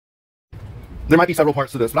there might be several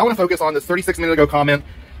parts to this, but I want to focus on this 36-minute ago comment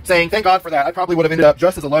saying, thank God for that. I probably would have ended up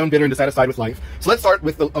just as alone, bitter, and dissatisfied with life. So let's start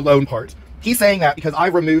with the alone part. He's saying that because I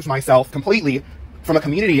removed myself completely from a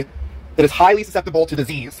community that is highly susceptible to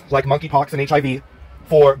disease, like monkeypox and HIV,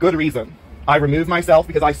 for good reason. I removed myself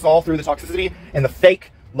because I saw through the toxicity and the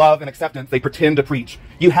fake love and acceptance they pretend to preach.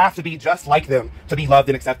 You have to be just like them to be loved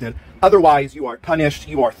and accepted. Otherwise, you are punished,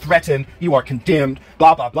 you are threatened, you are condemned,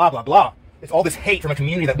 blah, blah, blah, blah, blah. It's all this hate from a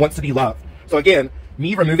community that wants to be loved. So again,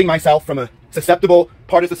 me removing myself from a susceptible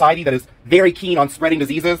part of society that is very keen on spreading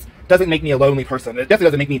diseases doesn't make me a lonely person. It definitely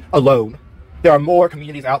doesn't make me alone. There are more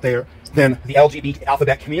communities out there than the LGBT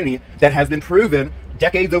alphabet community that has been proven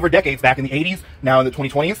decades over decades, back in the 80s, now in the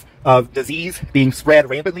 2020s, of disease being spread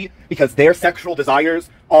rampantly because their sexual desires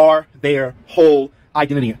are their whole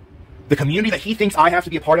identity. The community that he thinks I have to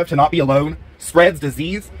be a part of to not be alone spreads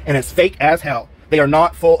disease and is fake as hell. They are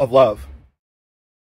not full of love.